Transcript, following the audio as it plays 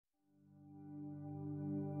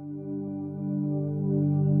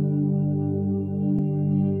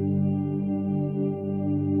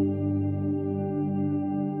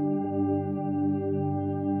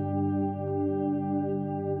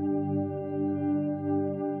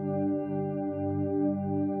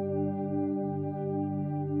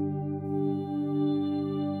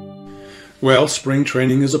Well, spring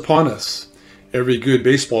training is upon us. Every good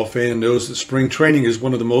baseball fan knows that spring training is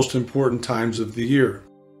one of the most important times of the year.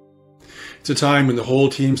 It's a time when the whole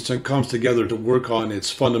team comes together to work on its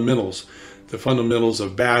fundamentals, the fundamentals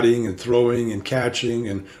of batting and throwing and catching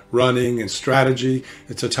and running and strategy.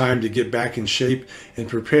 It's a time to get back in shape and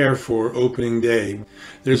prepare for opening day.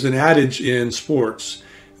 There's an adage in sports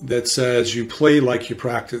that says you play like you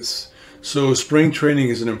practice. So spring training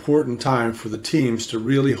is an important time for the teams to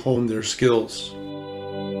really hone their skills.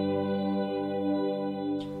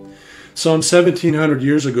 Some 1700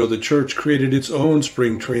 years ago, the church created its own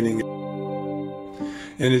spring training,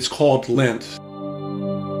 and it's called Lent.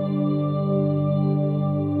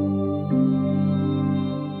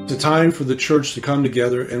 It's a time for the church to come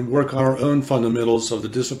together and work on our own fundamentals of the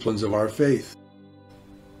disciplines of our faith.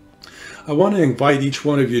 I want to invite each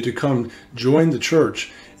one of you to come join the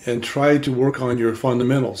church and try to work on your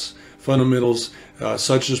fundamentals. Fundamentals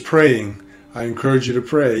such as praying. I encourage you to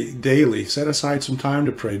pray daily. Set aside some time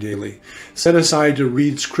to pray daily. Set aside to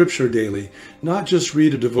read scripture daily. Not just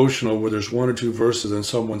read a devotional where there's one or two verses and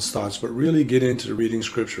someone's thoughts, but really get into reading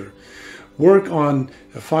scripture. Work on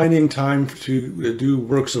finding time to do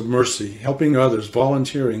works of mercy, helping others,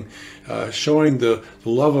 volunteering, showing the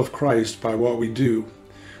love of Christ by what we do.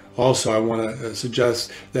 Also, I want to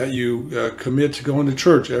suggest that you commit to going to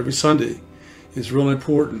church every Sunday. It's real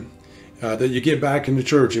important that you get back into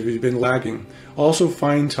church if you've been lagging. Also,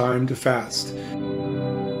 find time to fast.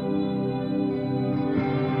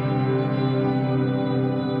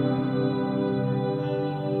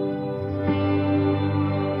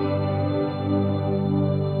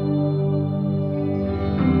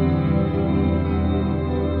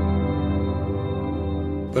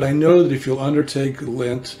 But I know that if you'll undertake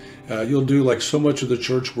Lent, you'll do like so much of the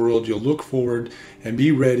church world. You'll look forward and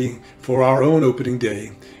be ready for our own opening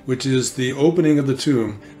day, which is the opening of the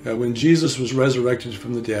tomb when Jesus was resurrected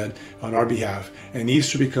from the dead on our behalf. And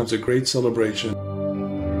Easter becomes a great celebration.